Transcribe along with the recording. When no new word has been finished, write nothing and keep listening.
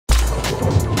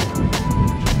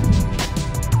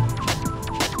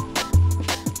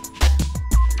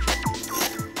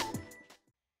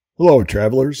Hello,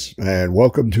 travelers, and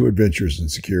welcome to Adventures in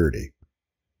Security.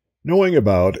 Knowing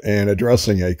about and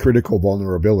addressing a critical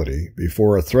vulnerability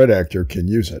before a threat actor can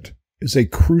use it is a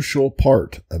crucial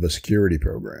part of a security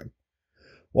program.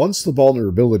 Once the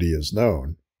vulnerability is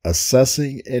known,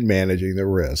 assessing and managing the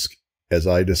risk, as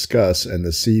I discuss in the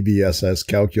CVSS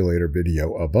calculator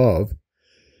video above,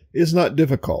 is not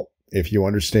difficult if you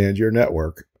understand your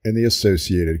network and the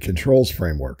associated controls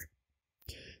framework.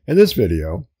 In this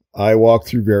video, I walk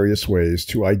through various ways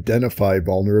to identify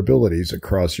vulnerabilities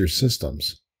across your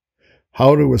systems,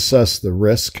 how to assess the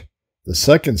risk. The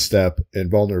second step in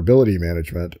vulnerability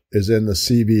management is in the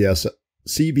CVSS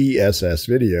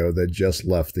video that just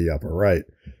left the upper right.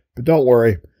 But don't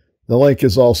worry, the link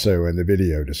is also in the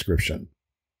video description.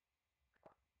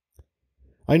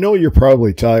 I know you're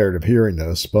probably tired of hearing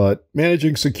this, but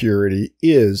managing security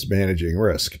is managing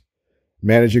risk.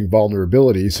 Managing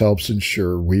vulnerabilities helps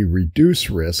ensure we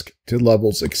reduce risk to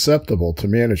levels acceptable to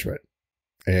management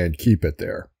and keep it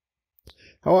there.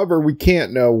 However, we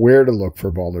can't know where to look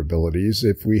for vulnerabilities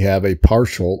if we have a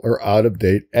partial or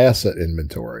out-of-date asset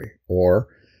inventory, or,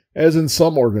 as in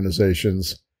some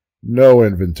organizations, no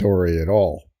inventory at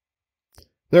all.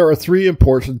 There are three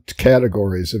important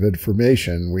categories of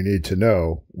information we need to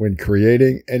know when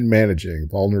creating and managing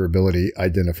vulnerability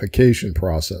identification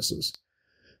processes.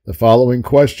 The following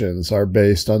questions are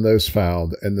based on those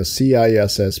found in the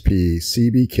CISSP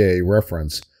CBK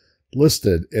reference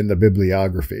listed in the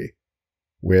Bibliography,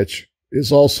 which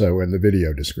is also in the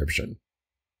video description.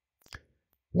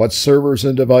 What servers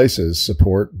and devices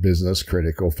support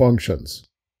business-critical functions?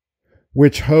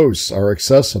 Which hosts are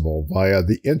accessible via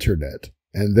the Internet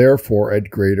and therefore at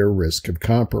greater risk of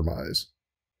compromise?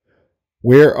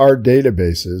 Where are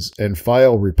databases and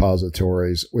file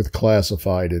repositories with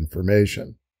classified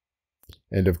information?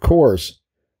 And of course,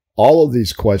 all of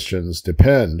these questions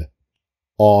depend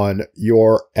on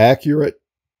your accurate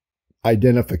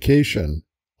identification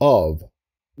of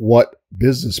what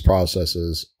business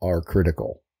processes are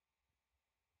critical.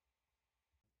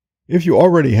 If you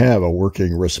already have a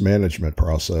working risk management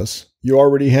process, you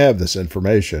already have this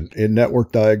information in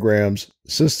network diagrams,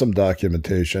 system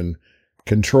documentation,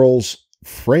 controls,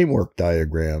 framework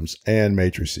diagrams, and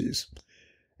matrices,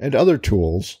 and other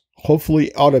tools,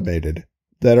 hopefully automated,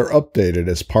 that are updated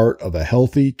as part of a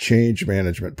healthy change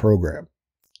management program.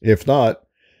 If not,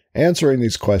 answering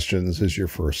these questions is your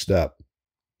first step.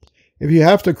 If you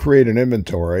have to create an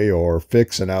inventory or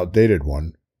fix an outdated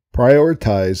one,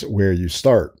 prioritize where you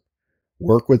start.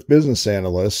 Work with business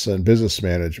analysts and business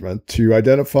management to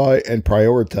identify and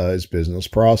prioritize business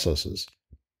processes.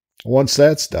 Once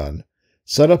that's done,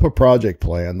 set up a project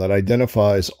plan that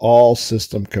identifies all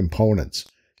system components,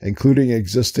 including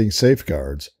existing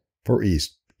safeguards, for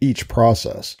each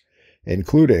process,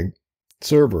 including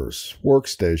servers,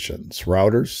 workstations,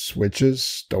 routers, switches,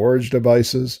 storage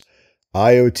devices,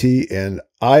 IoT and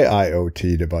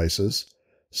IIoT devices,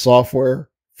 software,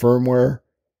 firmware,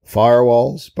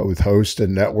 firewalls, both host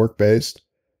and network-based,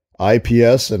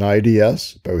 IPS and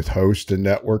IDS, both host and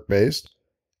network-based,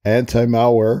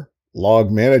 anti-malware, log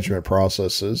management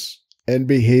processes, and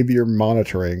behavior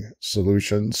monitoring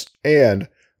solutions, and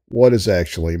what is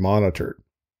actually monitored.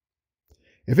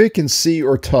 If it can see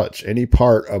or touch any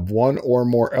part of one or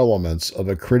more elements of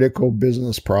a critical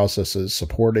business process's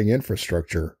supporting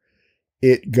infrastructure,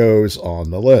 it goes on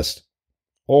the list,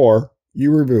 or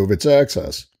you remove its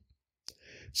access.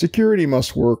 Security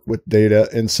must work with data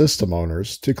and system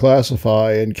owners to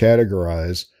classify and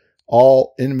categorize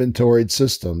all inventoried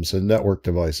systems and network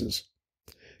devices.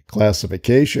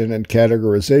 Classification and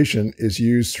categorization is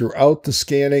used throughout the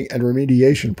scanning and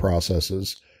remediation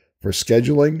processes for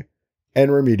scheduling and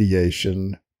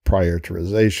remediation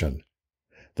prioritization.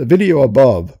 The video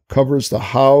above covers the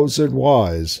hows and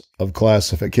whys of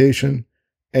classification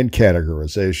and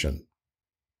categorization.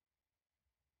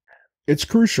 It's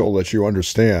crucial that you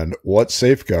understand what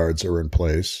safeguards are in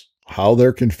place, how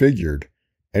they're configured,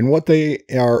 and what they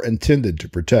are intended to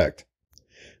protect.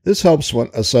 This helps when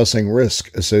assessing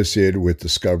risk associated with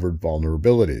discovered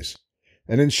vulnerabilities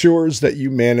and ensures that you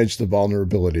manage the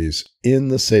vulnerabilities in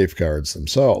the safeguards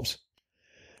themselves.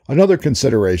 Another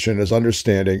consideration is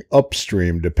understanding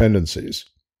upstream dependencies.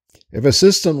 If a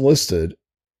system listed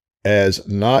as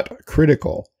not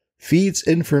critical feeds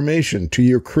information to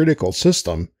your critical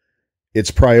system,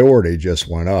 its priority just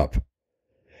went up.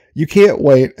 You can't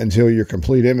wait until your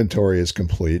complete inventory is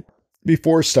complete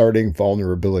before starting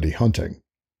vulnerability hunting.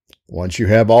 Once you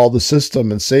have all the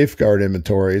system and safeguard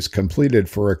inventories completed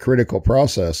for a critical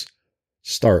process,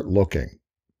 start looking.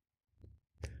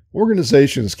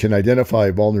 Organizations can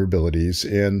identify vulnerabilities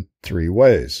in three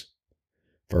ways.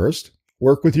 First,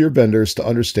 Work with your vendors to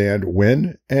understand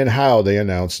when and how they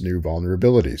announce new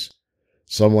vulnerabilities.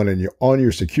 Someone on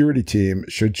your security team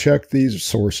should check these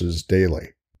sources daily.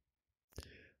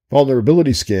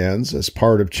 Vulnerability scans as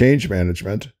part of change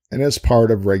management and as part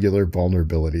of regular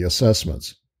vulnerability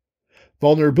assessments.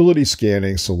 Vulnerability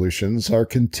scanning solutions are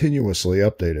continuously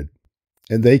updated,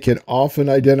 and they can often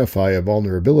identify a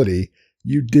vulnerability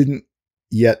you didn't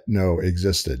yet know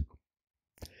existed.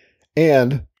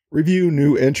 And review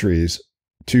new entries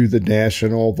to the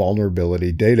National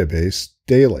Vulnerability Database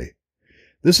daily.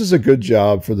 This is a good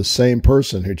job for the same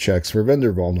person who checks for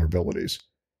vendor vulnerabilities.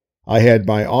 I had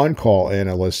my on-call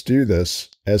analyst do this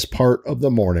as part of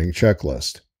the morning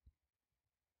checklist.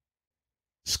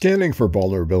 Scanning for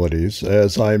vulnerabilities,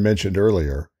 as I mentioned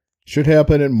earlier, should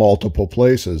happen in multiple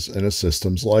places in a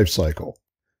system's lifecycle.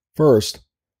 First,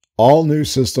 all new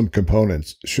system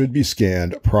components should be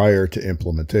scanned prior to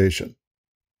implementation.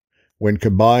 When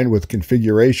combined with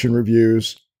configuration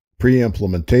reviews,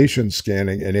 pre-implementation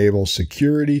scanning enables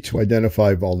security to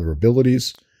identify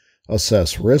vulnerabilities,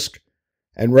 assess risk,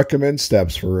 and recommend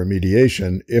steps for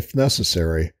remediation if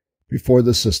necessary before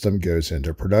the system goes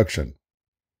into production.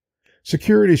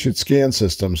 Security should scan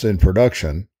systems in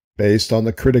production based on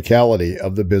the criticality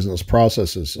of the business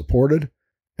processes supported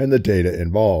and the data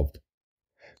involved.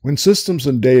 When systems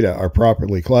and data are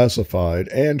properly classified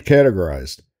and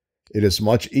categorized, it is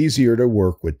much easier to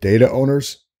work with data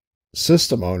owners,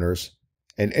 system owners,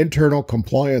 and internal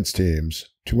compliance teams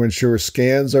to ensure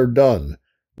scans are done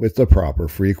with the proper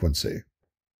frequency.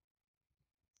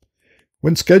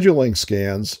 When scheduling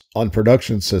scans on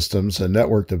production systems and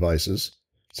network devices,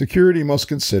 security must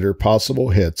consider possible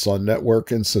hits on network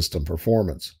and system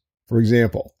performance. For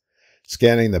example,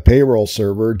 scanning the payroll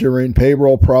server during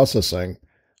payroll processing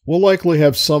will likely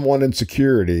have someone in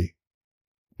security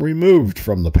removed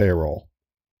from the payroll.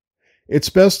 It's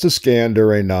best to scan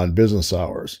during non-business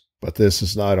hours, but this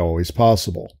is not always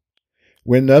possible.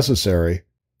 When necessary,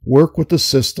 work with the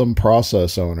system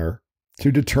process owner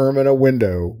to determine a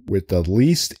window with the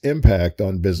least impact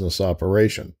on business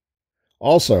operation.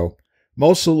 Also,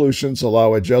 most solutions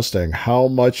allow adjusting how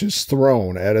much is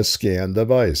thrown at a scan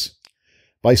device.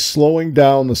 By slowing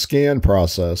down the scan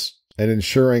process and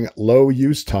ensuring low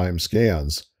use time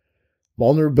scans,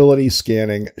 vulnerability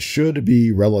scanning should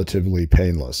be relatively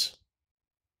painless.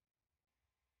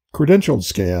 Credentialed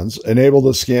scans enable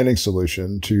the scanning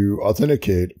solution to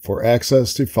authenticate for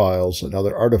access to files and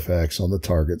other artifacts on the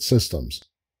target systems.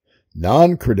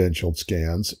 Non-credentialed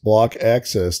scans block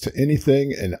access to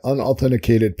anything an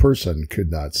unauthenticated person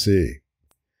could not see.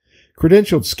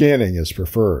 Credentialed scanning is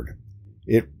preferred.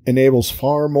 It enables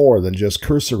far more than just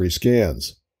cursory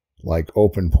scans, like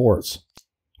open ports.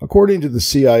 According to the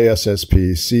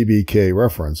CISSP CBK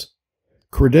reference,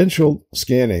 credential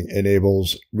scanning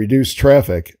enables reduced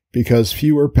traffic because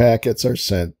fewer packets are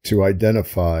sent to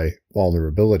identify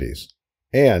vulnerabilities,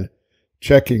 and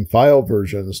checking file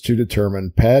versions to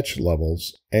determine patch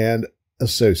levels and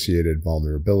associated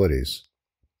vulnerabilities.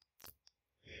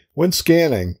 When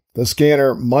scanning, the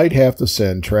scanner might have to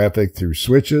send traffic through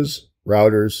switches,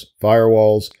 routers,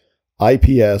 firewalls,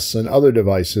 IPS, and other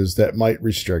devices that might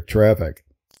restrict traffic.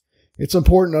 It's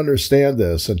important to understand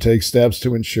this and take steps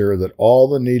to ensure that all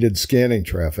the needed scanning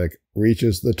traffic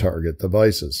reaches the target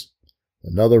devices.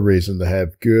 Another reason to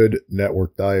have good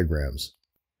network diagrams.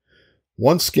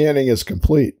 Once scanning is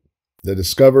complete, the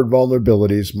discovered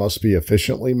vulnerabilities must be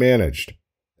efficiently managed.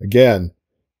 Again,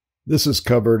 this is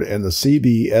covered in the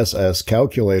CVSS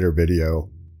calculator video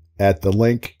at the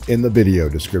link in the video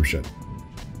description.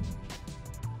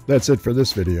 That's it for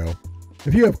this video.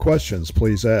 If you have questions,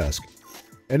 please ask.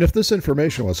 And if this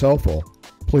information was helpful,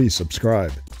 please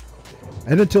subscribe.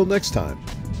 And until next time,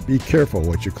 be careful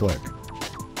what you click.